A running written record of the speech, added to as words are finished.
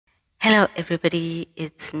Hello everybody,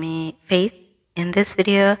 it's me Faith. In this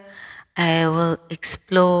video, I will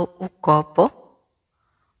explore Ugobho.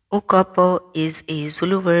 Ugobho is a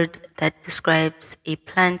Zulu word that describes a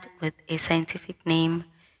plant with a scientific name,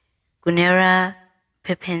 Gunnera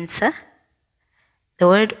perpensa. The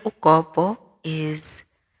word Ugobho is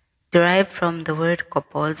derived from the word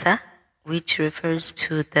goboza, which refers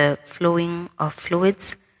to the flowing of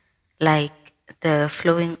fluids, like the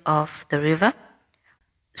flowing of the river.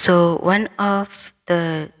 So one of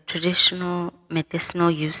the traditional medicinal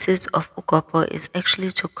uses of Ugobho is actually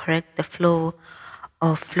to correct the flow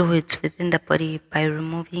of fluids within the body by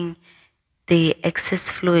removing the excess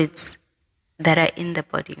fluids that are in the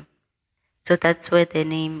body. So that's where the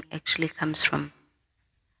name actually comes from.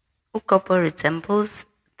 Ugobho resembles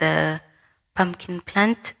the pumpkin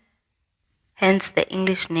plant, hence the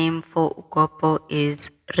English name for Ugobho is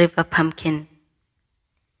river pumpkin.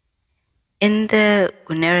 In the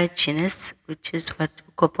Gunnera genus, which is what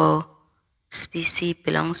Ugobho species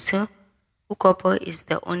belongs to, Ugobho is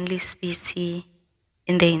the only species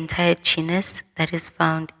in the entire genus that is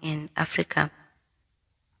found in Africa.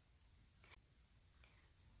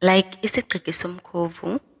 Like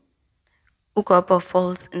isiqhikisomkhovu, Ugobho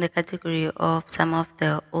falls in the category of some of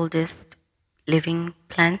the oldest living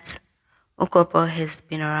plants. Ugobho has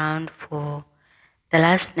been around for the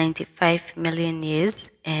last 95 million years,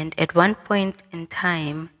 and at one point in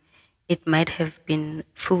time, it might have been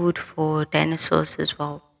food for dinosaurs as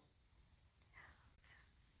well.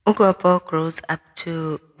 Ugobho grows up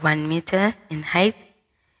to 1 meter in height.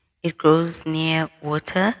 It grows near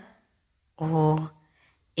water or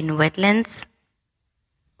in wetlands.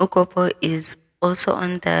 Ugobho is also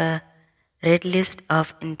on the red list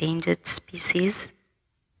of endangered species.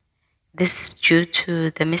 This is due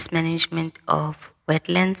to the mismanagement of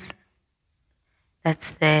wetlands,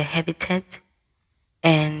 that's the habitat,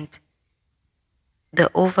 and the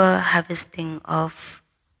over-harvesting of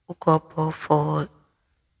Ugobho for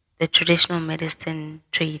the traditional medicine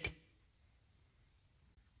trade.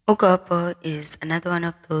 Ugobho is another one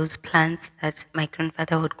of those plants that my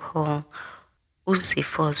grandfather would call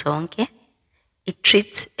uzifo zonke. It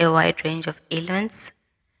treats a wide range of ailments.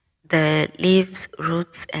 The leaves,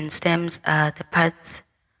 roots, and stems are the parts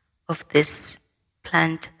of this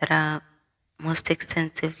plant that are most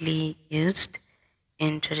extensively used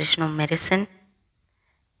in traditional medicine.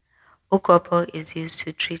 Ugobho is used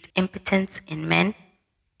to treat impotence in men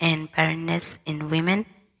and barrenness in women.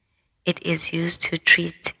 It is used to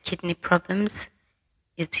treat kidney problems.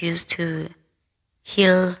 It's used to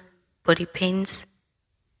heal body pains.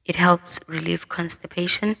 It helps relieve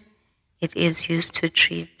constipation. It is used to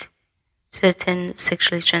treat certain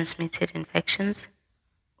sexually transmitted infections.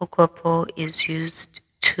 Ugobho is used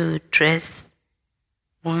to dress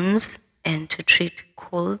wounds and to treat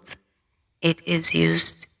colds. It is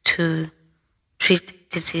used to treat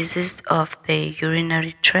diseases of the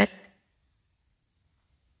urinary tract.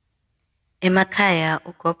 Emakaya,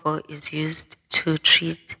 Ugobho is used to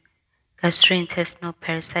treat gastrointestinal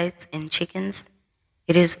parasites in chickens.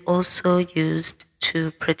 It is also used to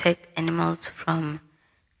protect animals from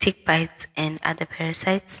tick bites and other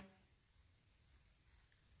parasites.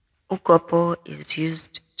 Ugobho is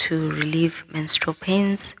used to relieve menstrual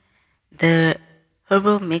pains. The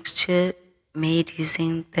herbal mixture made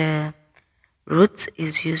using the roots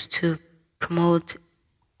is used to promote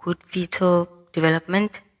good fetal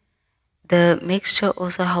development. The mixture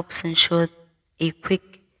also helps ensure a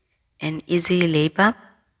quick and easy labor.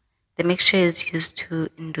 The mixture is used to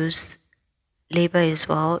induce labor as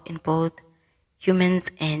well in both humans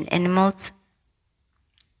and animals.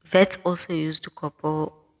 Vets also use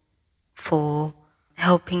Ugobho for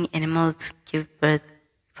helping animals give birth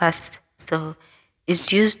fast. So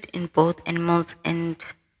it's used in both animals and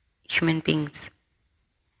human beings.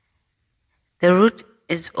 The root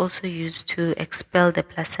is also used to expel the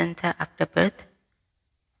placenta after birth.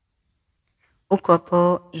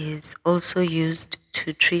 Ugobho is also used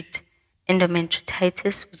to treat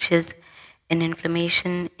endometritis, which is an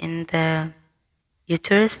inflammation in the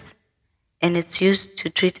uterus, and it's used to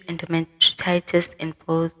treat endometritis in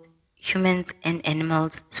both humans and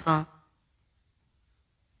animals as well.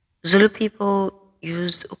 Zulu people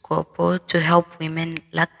use Ugobho to help women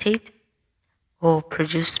lactate or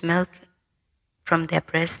produce milk from their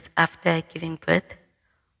breasts after giving birth.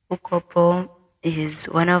 Ugobho is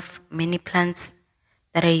one of many plants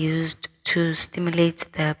that are used to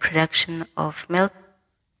stimulate the production of milk.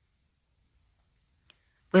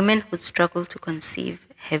 Women who struggle to conceive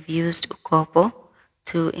have used Ugobho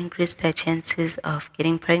to increase their chances of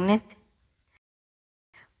getting pregnant.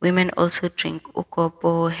 Women also drink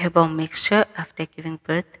Ugobho herbal mixture after giving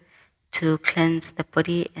birth to cleanse the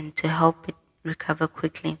body and to help it recover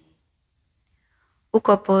quickly.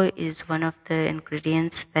 Ugobho is one of the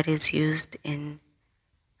ingredients that is used in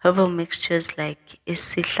herbal mixtures like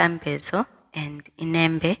isihlambezo and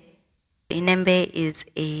inembe. Inembe is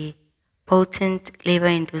a potent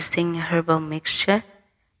labor-inducing herbal mixture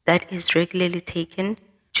that is regularly taken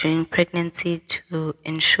during pregnancy to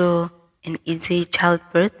ensure an easy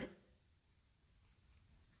childbirth.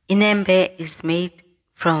 Inembe is made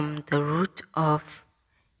from the root of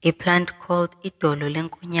a plant called idolo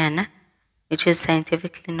lenkunyana, which is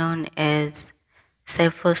scientifically known as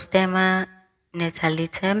Cyphostemma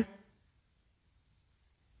natalitum.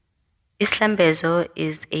 Islambezo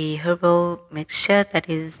is a herbal mixture that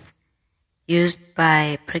is used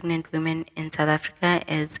by pregnant women in South Africa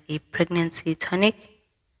as a pregnancy tonic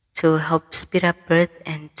to help speed up birth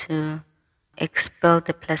and to expel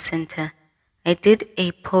the placenta. I did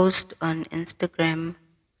a post on Instagram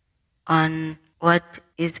on what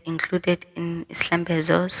is included in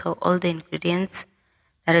islambezo, so all the ingredients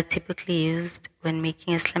that are typically used when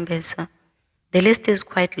making islambezo. The list is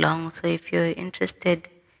quite long, so if you're interested,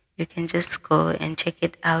 you can just go and check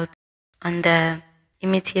it out on the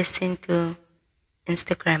Imithi Yesintu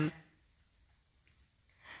Instagram.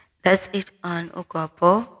 That's it on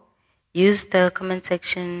Ugobho. Use the comment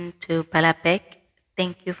section to bala back.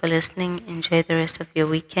 Thank you for listening. Enjoy the rest of your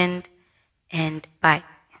weekend, and bye.